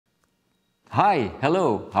Hi,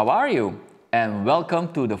 hello, how are you? And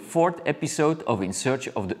welcome to the 4th episode of In Search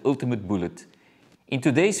of the Ultimate Bullet. In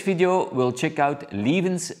today's video, we'll check out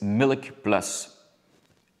Lievens Milk Plus.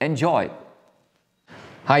 Enjoy!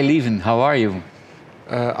 Hi Lieven, how are you?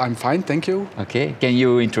 I'm fine, thank you. Okay, can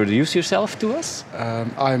you introduce yourself to us?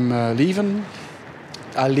 I'm Lieven.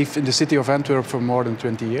 I live in the city of Antwerp for more than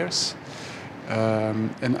 20 years.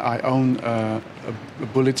 And I own a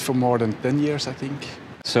Bullitt for more than 10 years, I think.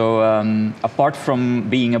 So, apart from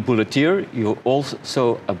being a bulleteer, you're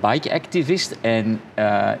also a bike activist, and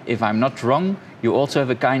if I'm not wrong, you also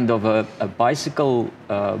have a kind of a bicycle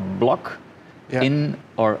blog in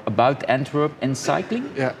or about Antwerp and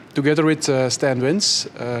cycling? Yeah, together with Stan Wins,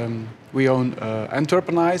 we own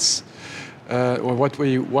Antwerpenize. What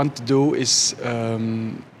we want to do is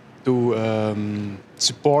to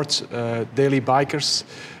support daily bikers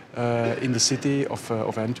in the city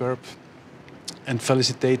of Antwerp and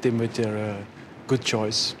felicitate them with their good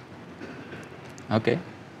choice. Okay.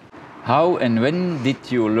 How and when did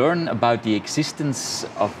you learn about the existence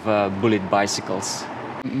of Bullitt bicycles?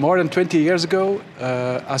 More than 20 years ago,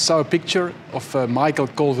 I saw a picture of Michael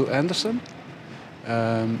Colville Anderson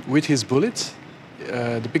with his Bullitt.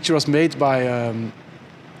 The picture was made by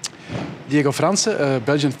Diego France, a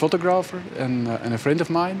Belgian photographer and a friend of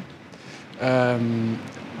mine.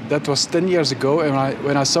 That was 10 years ago, and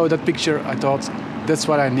when I saw that picture, I thought, that's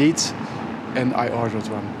what I need, and I ordered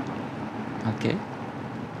one. Okay.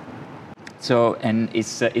 So, and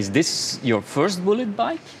is this your first Bullitt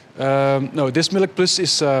bike? No, this Milk Plus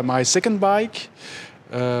is my second bike.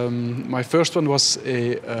 My first one was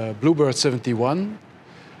a Bluebird 71.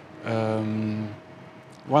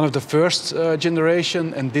 One of the first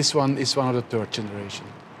generation, and this one is one of the third generation.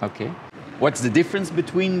 Okay. What's the difference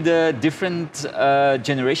between the different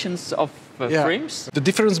generations of frames? The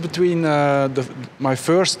difference between my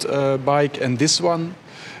first bike and this one,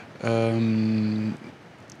 the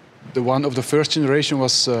one of the first generation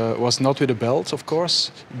was not with a belt, of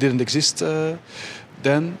course. It didn't exist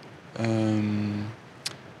then.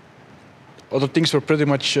 Other things were pretty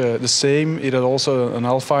much the same. It had also an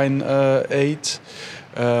Alfine 8.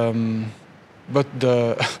 But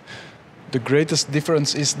the greatest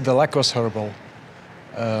difference is the lack was horrible.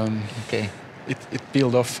 Okay. It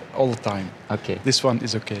peeled off all the time. Okay. This one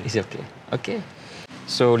is okay. Is okay. Okay.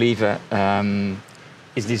 So, Lieve,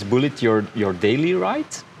 is this Bullitt your daily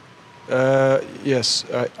ride? Yes,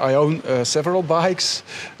 I own several bikes,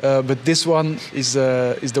 but this one is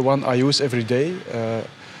the one I use every day.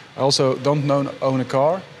 I also don't own a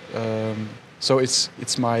car, so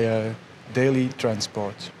it's my daily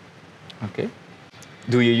transport. Okay.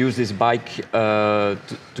 Do you use this bike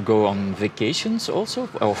to go on vacations also,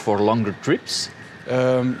 or for longer trips?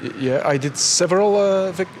 Yeah, I did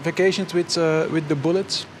several vacations with the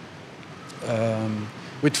Bullitt,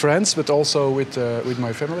 with friends, but also with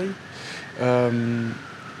my family.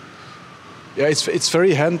 Yeah, it's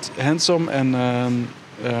very handsome and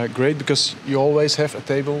great because you always have a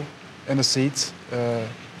table and a seat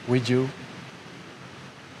with you.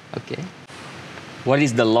 Okay. What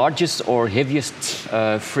is the largest or heaviest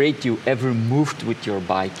freight you ever moved with your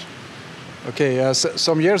bike? Okay,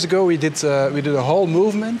 some years ago we did a whole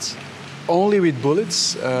movement only with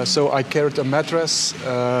Bullitts. So I carried a mattress,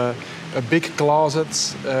 a big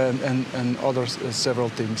closet, and other several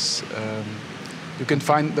things. You can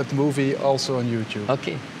find that movie also on YouTube.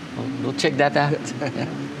 Okay, we'll check that out.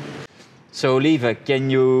 So, Lieve,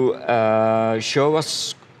 can you show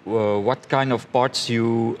us what kind of parts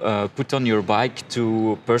you put on your bike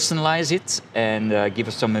to personalize it, and give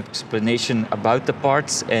us some explanation about the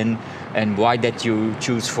parts and why that you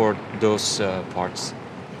choose for those parts?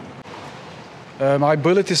 My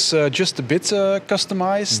Bullitt is just a bit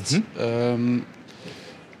customized. Mm-hmm.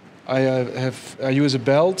 I use a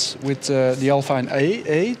belt with the Alfine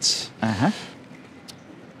 8. Uh-huh.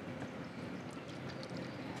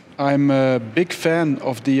 I'm a big fan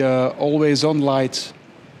of the always-on light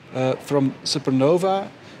from Supernova,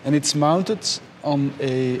 and it's mounted on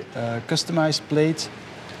a customized plate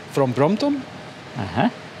from Brompton. Uh-huh.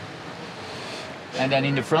 And then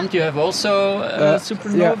in the front you have also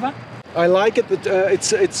Supernova? Yeah. I like it, but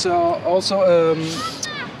it's also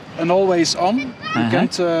an always-on. You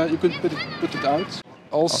can't put it out.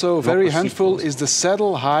 Also very handful is the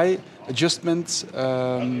saddle high adjustment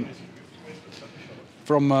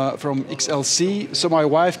from XLC, so my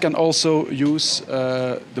wife can also use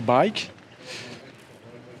the bike.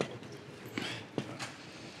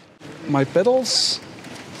 My pedals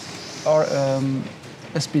are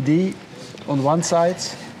SPD on one side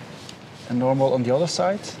and normal on the other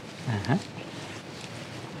side.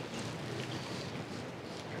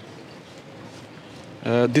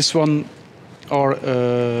 This one are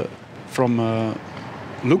from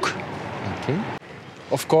Look. Okay.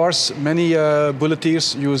 Of course, many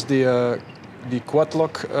Bullitteers use the quad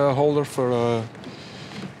lock holder for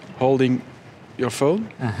holding your phone.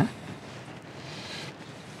 Uh-huh.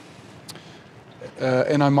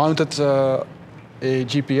 And I mounted a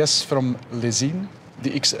GPS from Lezyne,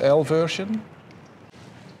 the XL version.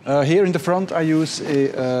 Here in the front I use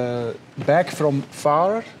a bag from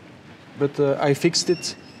Fahrer, but I fixed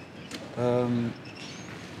it.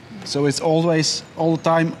 So it's always all the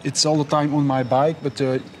time on my bike, but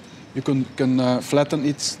you can flatten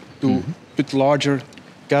it to put larger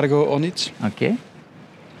cargo on it. Okay.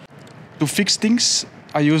 To fix things,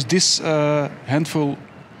 I use this handful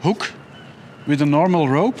hook with a normal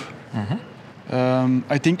rope.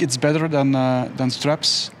 I think it's better than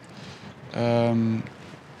straps.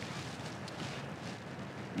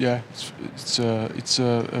 Yeah, it's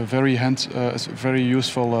a very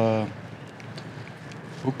useful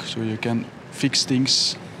hook, so you can fix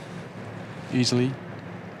things easily.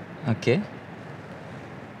 Okay.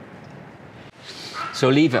 So,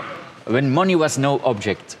 Lieven, when money was no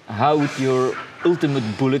object, how would your ultimate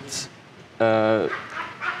Bullitt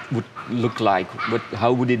would look like?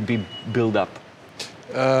 How would it be built up?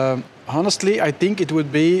 Honestly, I think it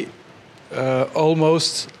would be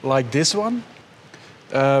almost like this one.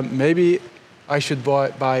 Maybe I should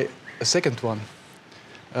buy a second one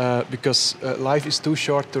because life is too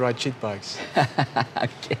short to ride shit bikes.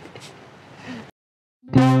 Okay.